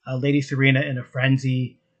end, Lady Serena, in a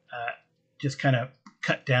frenzy, just kind of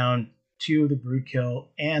cut down 2 of the Broodkill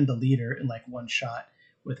and the leader in like one shot,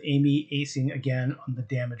 with Amy acing again on the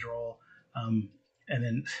damage roll. And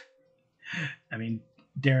then, I mean,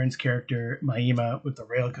 Darren's character, Maima, with the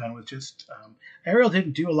railgun was just... Ariel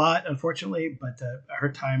didn't do a lot, unfortunately, but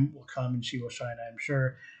her time will come and she will shine, I'm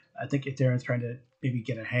sure. I think Darren's trying to maybe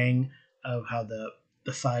get a hang of how the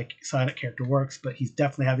Sonic character works, but he's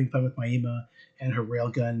definitely having fun with Maima and her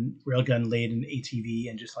railgun laden ATV,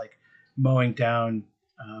 and just like mowing down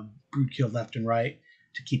Broodkill left and right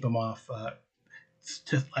to keep him off,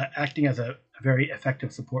 acting as a very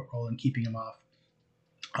effective support role and keeping him off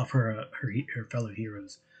her fellow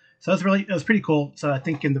heroes. So that was pretty cool. So I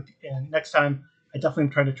think in next time I definitely am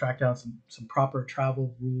trying to track down some proper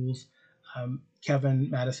travel rules. Kevin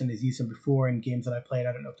Madison has used them before in games that I played.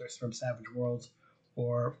 I don't know if they're from Savage Worlds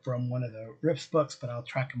or from one of the Rips books, but I'll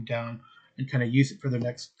track them down and kind of use it for the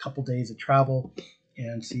next couple days of travel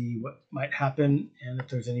and see what might happen and if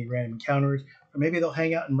there's any random encounters. Or maybe they'll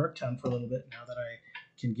hang out in Merktown for a little bit now that I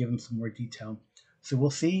can give them some more detail. So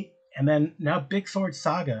we'll see. And then now Big Sword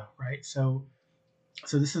Saga, right? So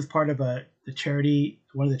this is part of one of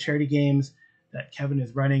the charity games that Kevin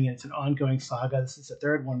is running, and it's an ongoing saga. This is the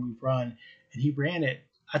third one we've run, and he ran it.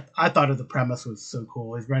 I thought of the premise was so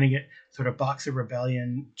cool. He's running it sort of Boxer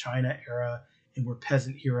Rebellion, China era, and we're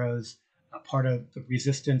peasant heroes, a part of the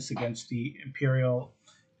resistance against the imperial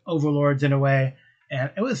overlords in a way. And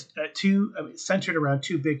it was centered around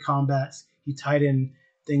two big combats. He tied in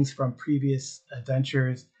things from previous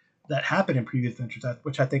adventures that happened in previous adventures,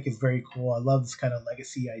 which I think is very cool. I love this kind of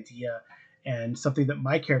legacy idea, and something that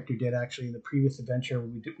my character did actually in the previous adventure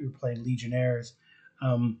when we were playing Legionnaires.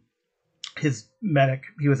 He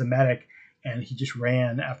was a medic, and he just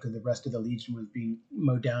ran after the rest of the Legion was being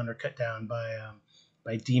mowed down or cut down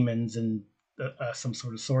by demons and some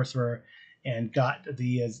sort of sorcerer, and got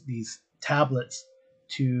these tablets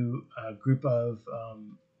to a group of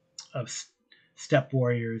steppe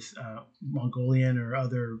warriors, Mongolian or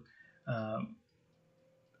other.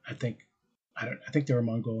 I think they were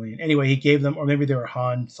Mongolian. Anyway, he gave them, or maybe they were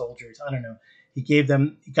Han soldiers. I don't know. He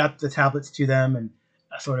got the tablets to them, and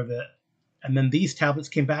and then these tablets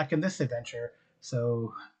came back in this adventure.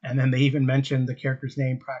 So, and then they even mentioned the character's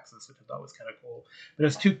name, Praxis, which I thought was kind of cool. But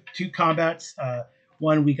there's two combats.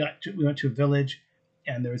 One we went to a village,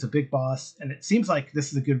 and there was a big boss, and it seems like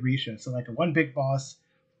this is a good ratio. So like one big boss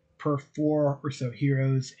per 4 or so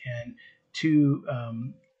heroes, and two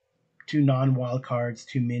non-wild cards,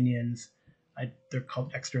 2 minions. They're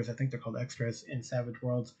called extras. I think they're called extras in Savage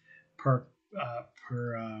Worlds per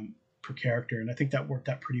character, and I think that worked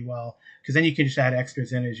out pretty well because then you can just add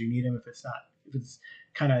extras in as you need them if it's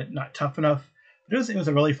kind of not tough enough. But it was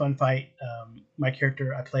a really fun fight. My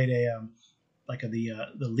character, I played the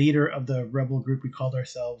leader of the rebel group. We called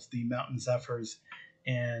ourselves the Mountain Zephyrs,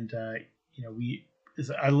 and I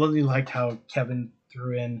really liked how Kevin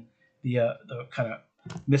threw in the kind of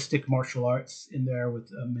mystic martial arts in there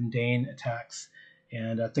with mundane attacks,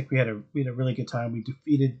 and I think we had a really good time. We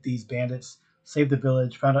defeated these bandits, saved the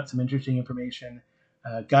village, found out some interesting information,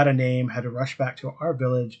 got a name, had to rush back to our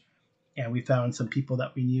village, and we found some people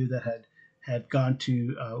that we knew that had gone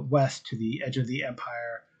to west to the edge of the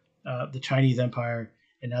empire, the Chinese empire,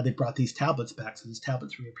 and now they brought these tablets back. So these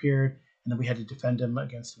tablets reappeared, and then we had to defend them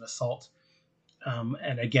against an assault.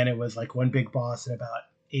 And again, it was like one big boss and about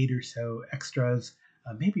 8 or so extras.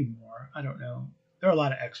 Maybe more. I don't know. There are a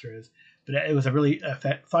lot of extras, but it was a really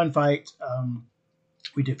fun fight.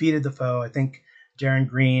 We defeated the foe. I think Darren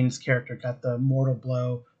Green's character got the mortal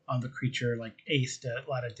blow on the creature, like aced a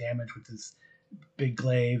lot of damage with his big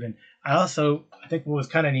glaive. And I think what was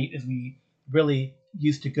kind of neat is we really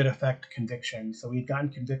used to good effect conviction. So we had gotten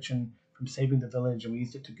conviction from saving the village, and we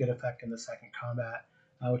used it to good effect in the second combat,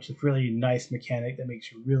 which is a really nice mechanic that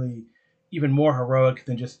makes you really even more heroic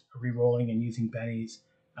than just re-rolling and using bennies.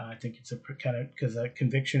 I think it's a kind of because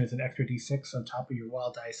conviction is an extra d6 on top of your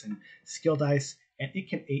wild dice and skill dice, and it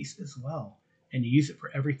can ace as well. And you use it for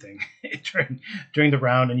everything during the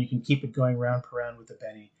round, and you can keep it going round per round with the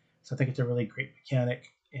benny. So I think it's a really great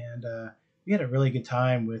mechanic, and we had a really good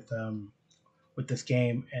time with this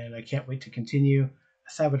game, and I can't wait to continue.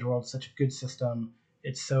 Savage World is such a good system.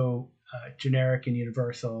 It's so generic and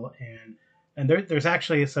universal, and there's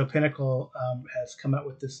actually, so Pinnacle has come out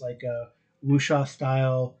with this like wuxia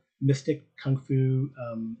style mystic kung fu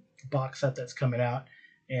box set that's coming out,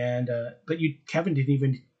 and but Kevin didn't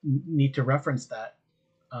even need to reference that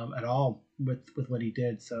at all with what he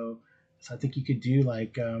did. So I think you could do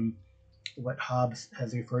like what Hobbes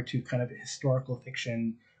has referred to, kind of historical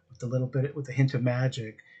fiction with a hint of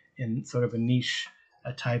magic in sort of a niche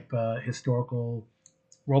type historical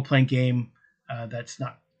role playing game that's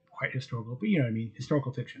not quite historical, but you know what I mean,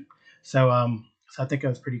 historical fiction. So I think that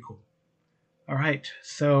was pretty cool. All right,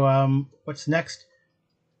 so what's next?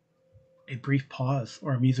 A brief pause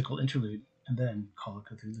or a musical interlude, and then Call of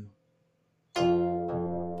Cthulhu.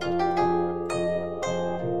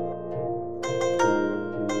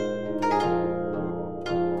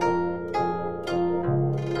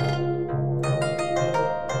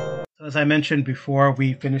 So as I mentioned before,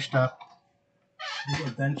 we finished up the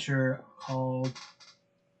adventure called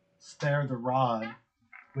Spare the Rod,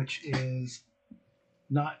 which is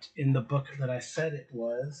not in the book that I said it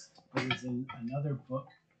was, but is in another book,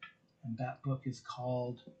 and that book is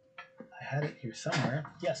called, I I had it here somewhere.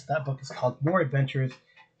 Yes, that book is called More Adventures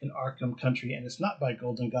in Arkham Country, and it's not by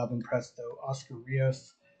Golden Goblin Press, though. Oscar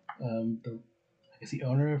Rios, the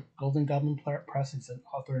owner of Golden Goblin Press, is an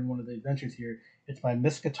author in one of the adventures here. It's by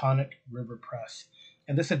Miskatonic River Press.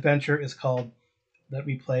 And this adventure is called, that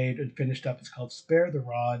we played and finished up, is called Spare the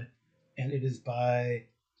Rod, and it is by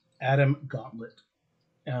Adam Gauntlet.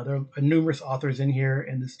 Now, there are numerous authors in here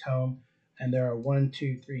in this tome, and there are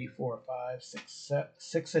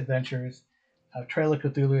 6 adventures, Trail of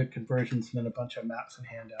Cthulhu conversions, and then a bunch of maps and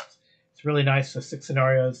handouts. It's really nice. So 6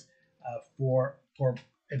 scenarios for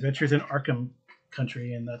adventures in Arkham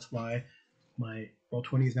Country, and that's why my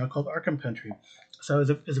Roll20 is now called Arkham Country. So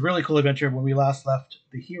it's a really cool adventure. When we last left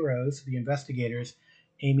the heroes, the investigators,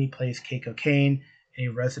 Amy plays Keiko Kane, a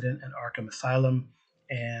resident at Arkham Asylum,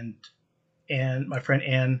 and my friend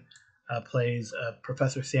Anne plays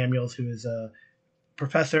Professor Samuels, who is a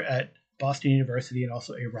professor at Boston University and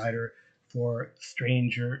also a writer for it's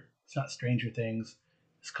not Stranger Things,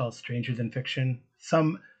 it's called Stranger Than Fiction,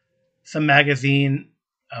 some magazine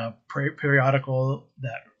periodical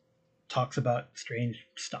that talks about strange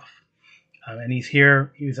stuff. And he's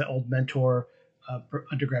here. He was an old mentor,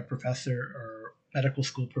 undergrad professor or medical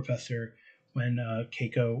school professor when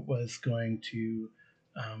Keiko was going to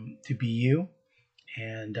BU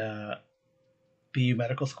and BU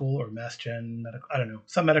Medical School or Mass Gen Medical, I don't know,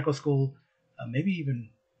 some medical school, maybe even,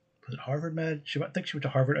 was it Harvard Med? I think she went to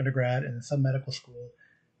Harvard undergrad, and then some medical school.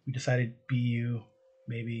 We decided BU,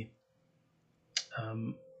 maybe,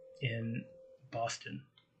 in Boston,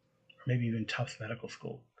 or maybe even Tufts Medical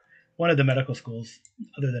School. One of the medical schools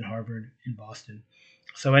other than Harvard in Boston.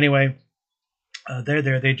 So anyway, they're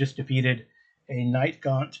there. They just defeated a night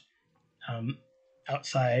gaunt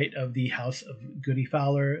outside of the house of Goody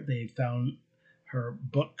Fowler. They found her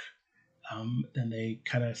book. Then they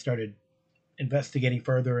kind of started investigating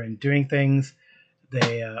further and doing things.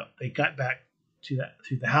 They got back to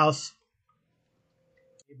the house,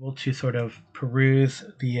 able to sort of peruse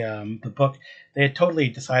the book. They had totally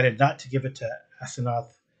decided not to give it to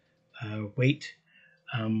Asenath Waite,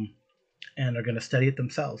 and are going to study it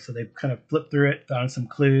themselves. So they've kind of flipped through it, found some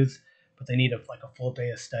clues, but they need a full day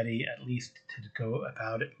of study at least to go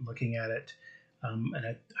about it, looking at it. And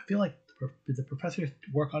I feel like, did the professors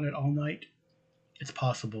work on it all night? It's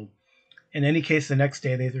possible. In any case, the next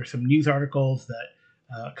day there were some news articles that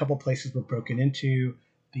a couple places were broken into.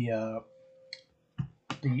 The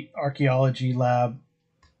archaeology lab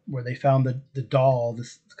where they found the doll,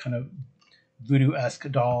 this kind of voodoo-esque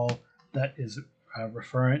doll that is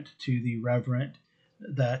referent to the Reverend,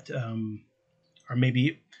 that or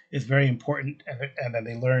maybe is very important, and then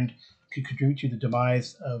they learned could contribute to the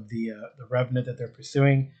demise of the Revenant that they're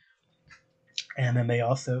pursuing. And then there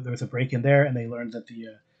was a break in there, and they learned that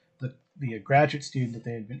the graduate student that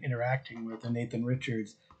they had been interacting with, Nathan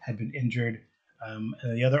Richards, had been injured. And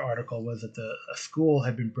the other article was that a school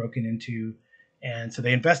had been broken into, and so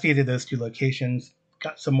they investigated those 2 locations,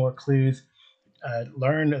 got some more clues,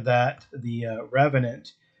 learned that the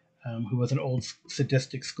Revenant, who was an old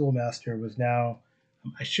sadistic schoolmaster, was now.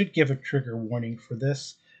 I should give a trigger warning for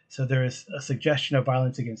this. So there is a suggestion of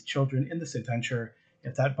violence against children in this adventure.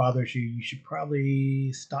 If that bothers you, you should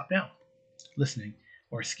probably stop now listening,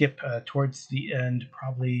 or skip towards the end,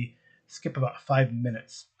 probably skip about 5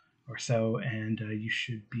 minutes or so, and you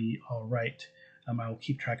should be all right. I will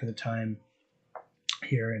keep track of the time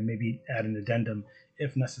here and maybe add an addendum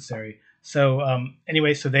if necessary. So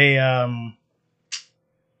anyway, so they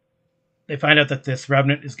find out that this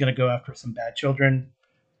Revenant is going to go after some bad children.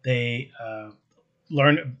 They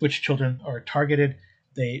learn which children are targeted.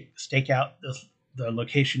 They stake out the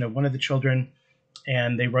location of one of the children,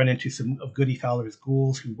 and they run into some of Goody Fowler's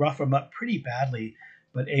ghouls who rough them up pretty badly.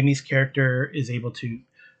 But Amy's character is able to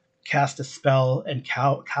cast a spell and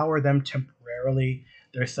cower them temporarily.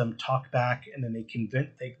 There's some talk back, and then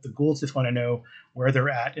the ghouls just want to know where they're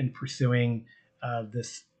at in pursuing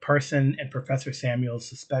this person, and Professor Samuels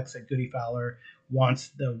suspects that Goody Fowler wants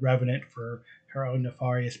the Revenant for her own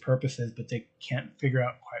nefarious purposes, but they can't figure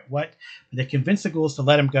out quite what. But they convince the ghouls to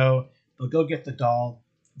let him go. They'll go get the doll,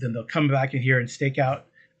 then they'll come back in here and stake out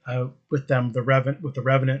with them the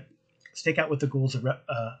Revenant, stake out with the ghouls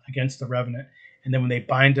against the Revenant, and then when they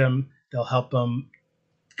bind him, they'll help them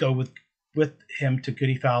go with him to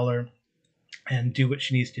Goody Fowler and do what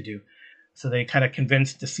she needs to do. So they kind of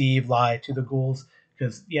convince, deceive, lie to the ghouls,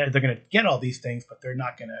 because they're going to get all these things, but they're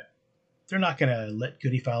not going to let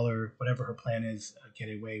Goody Fowler, whatever her plan is, get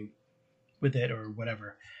away with it or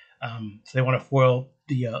whatever. So they want to foil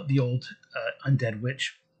the old undead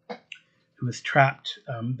witch who is trapped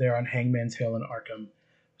there on Hangman's Hill in Arkham.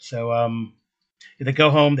 So They go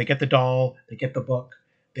home, they get the doll, they get the book.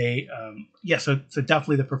 So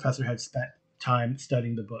definitely the professor had spent time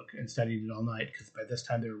studying the book and studied it all night, because by this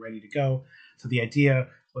time they were ready to go. So the idea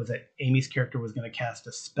was that Amy's character was going to cast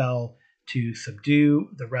a spell to subdue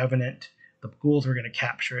the revenant. The ghouls were going to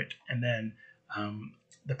capture it, and then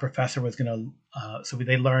the professor was going to. So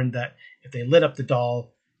they learned that if they lit up the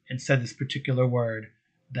doll and said this particular word,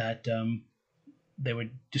 that they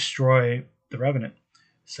would destroy the revenant.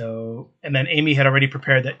 So, and then Amy had already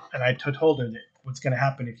prepared that, and I told her that what's going to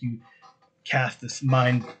happen if you cast this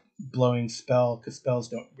mind-blowing spell, because spells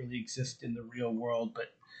don't really exist in the real world,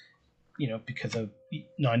 but because of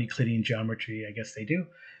non-Euclidean geometry, I guess they do,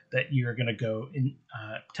 that you're going to go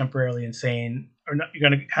temporarily insane, or not, you're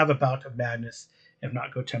going to have a bout of madness, if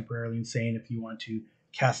not go temporarily insane, if you want to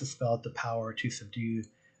cast a spell at the power to subdue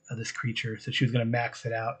this creature. So she was going to max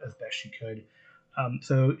it out as best she could.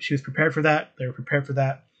 So she was prepared for that. They were prepared for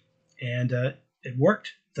that, and it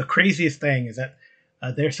worked. The craziest thing is that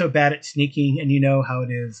they're so bad at sneaking, and you know how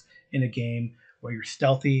it is in a game where you're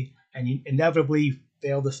stealthy and you inevitably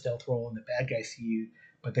fail the stealth roll and the bad guys see you,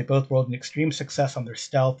 but they both rolled an extreme success on their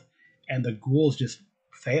stealth, and the ghouls just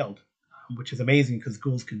failed, which is amazing because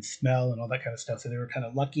ghouls can smell and all that kind of stuff. So they were kind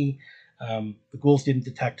of lucky. The ghouls didn't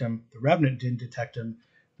detect them. The Revenant didn't detect them.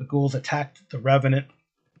 The ghouls attacked the Revenant,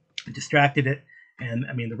 distracted it, and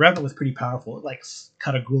I mean the Revenant was pretty powerful. It like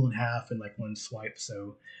cut a ghoul in half in like one swipe.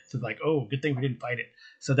 So like, oh, good thing we didn't fight it.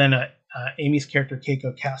 So then Amy's character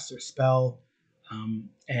Keiko casts her spell,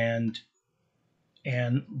 and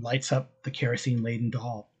lights up the kerosene-laden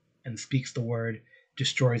doll and speaks the word,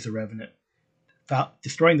 destroys the Revenant.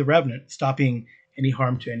 Destroying the Revenant, stopping any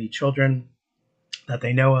harm to any children that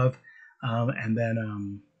they know of, and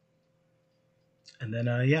then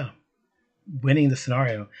winning the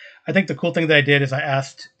scenario. I think the cool thing that I did is I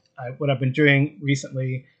asked what I've been doing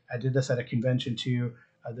recently. I did this at a convention too.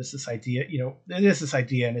 There's this idea, it is this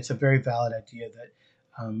idea, and it's a very valid idea that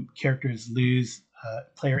characters lose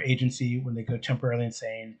player agency when they go temporarily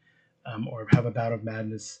insane, or have a bout of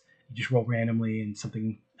madness. You just roll randomly and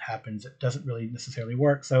something happens. It doesn't really necessarily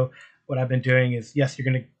work. So what I've been doing is, yes,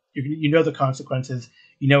 you know the consequences,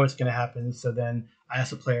 you know what's going to happen. So then I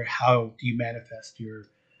ask the player, how do you manifest your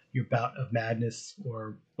bout of madness,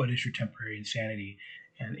 or what is your temporary insanity?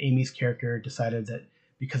 And Amy's character decided that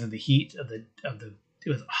because of the heat of the it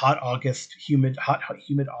was hot humid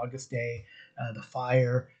August day, the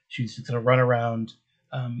fire, she was just going to run around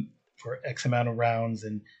for X amount of rounds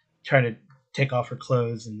and try to take off her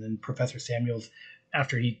clothes. And then Professor Samuels,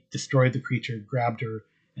 after he destroyed the creature, grabbed her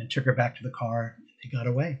and took her back to the car. And they got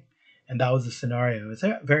away. And that was the scenario. It's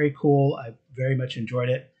very cool. I very much enjoyed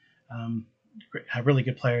it. Have really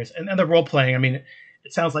good players. And the role playing, I mean,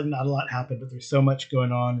 it sounds like not a lot happened, but there's so much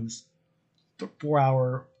going on in this 3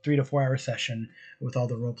 to 4 hour session with all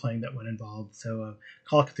the role playing that went involved. So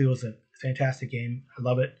Call of Cthulhu is a fantastic game. I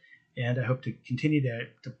love it, and I hope to continue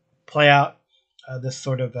to play out this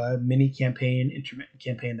sort of mini campaign, intermittent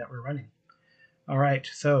campaign that we're running. All right,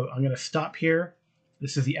 so I'm going to stop here.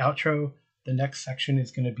 This is the outro. The next section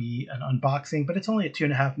is going to be an unboxing, but it's only a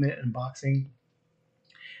 2.5 minute unboxing.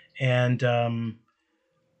 And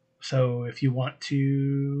so if you want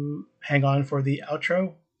to hang on for the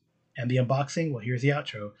outro and the unboxing, well, here's the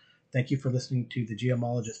outro. Thank you for listening to The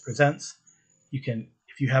Geomologist Presents. You can,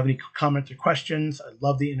 if you have any comments or questions, I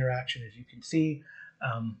love the interaction, as you can see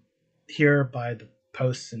here by the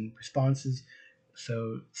posts and responses.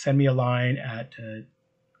 So send me a line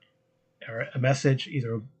or a message,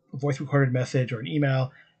 either a voice recorded message or an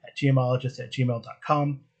email at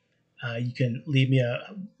geomologist@gmail.com. You can leave me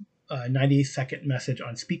a 90-second message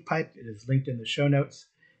on SpeakPipe. It is linked in the show notes.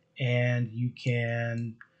 And you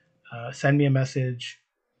can send me a message.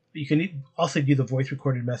 You can also do the voice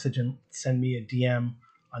recorded message and send me a DM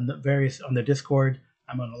on the Discord.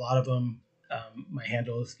 I'm on a lot of them. My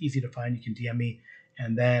handle is easy to find. You can DM me,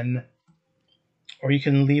 and then, or you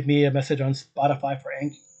can leave me a message on Spotify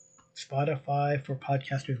for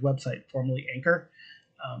Podcasters website, formerly Anchor.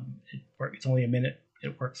 It's only a minute.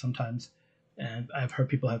 It works sometimes, and I've heard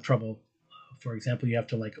people have trouble. For example, you have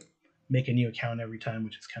to make a new account every time,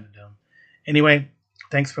 which is kind of dumb. Anyway,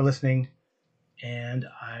 thanks for listening, and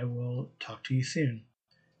I will talk to you soon.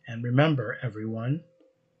 And remember, everyone,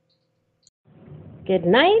 good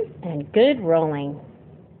night and good rolling.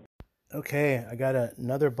 Okay, I got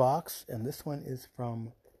another box, and this one is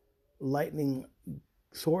from Lightning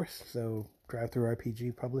Source, so Drive-Thru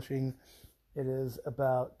RPG Publishing. It is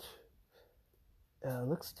about,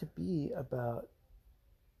 looks to be about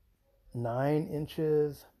 9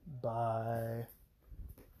 inches by,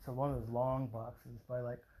 so one of those long boxes, by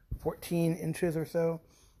 14 inches or so.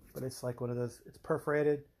 but it's like one of those, it's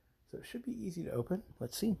perforated, so it should be easy to open.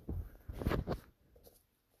 Let's see.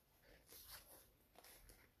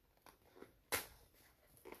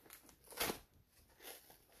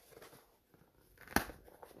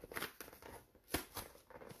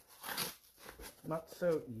 Not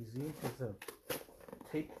so easy because the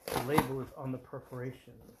tape label is on the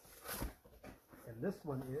perforation. And this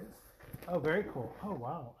one is, oh, very cool. Oh,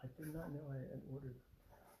 wow. I did not know I had ordered.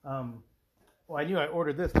 Well, I knew I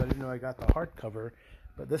ordered this, but I didn't know I got the hardcover.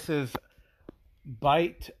 But this is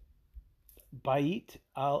Bait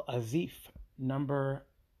al-Azif number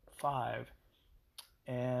 5.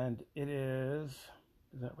 And it is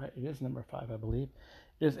that right? It is number 5, I believe.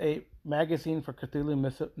 It is a magazine for Cthulhu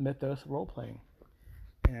Mythos role-playing.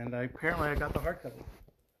 And apparently I got the hardcover,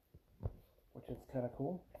 which is kind of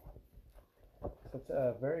cool. So it's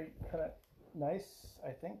very kind of nice,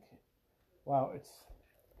 I think. Wow, it's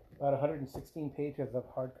about 116 pages of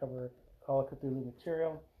hardcover Call of Cthulhu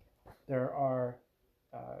material. There are,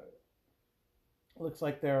 looks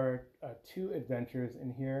like there are 2 adventures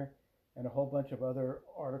in here and a whole bunch of other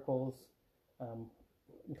articles,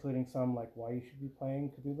 including some like why you should be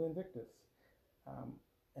playing Cthulhu Invictus.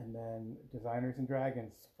 And then Designers and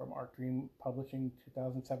Dragons from Arc Dream Publishing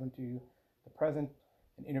 2007 to the present,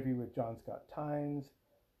 an interview with John Scott Tynes,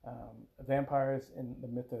 vampires in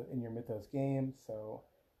your Mythos game. So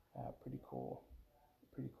pretty cool.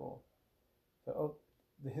 So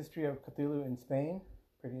the history of Cthulhu in Spain,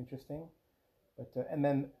 pretty interesting. But and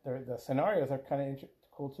then the scenarios are kind of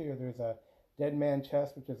cool too. There's a Dead Man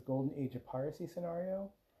Chest, which is Golden Age of Piracy scenario,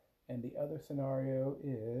 and the other scenario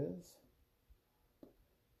is.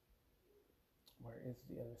 Where is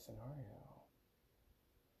the other scenario?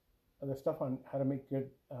 Oh, there's stuff on how to make good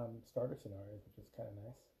starter scenarios, which is kind of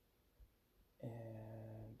nice.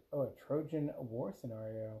 And, a Trojan War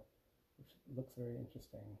scenario, which looks very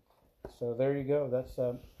interesting. So there you go. That's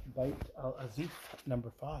Bait al-Azif number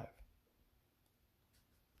 5.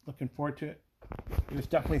 Looking forward to it. There's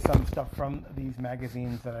definitely some stuff from these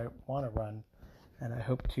magazines that I want to run, and I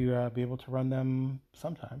hope to be able to run them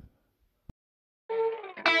sometime.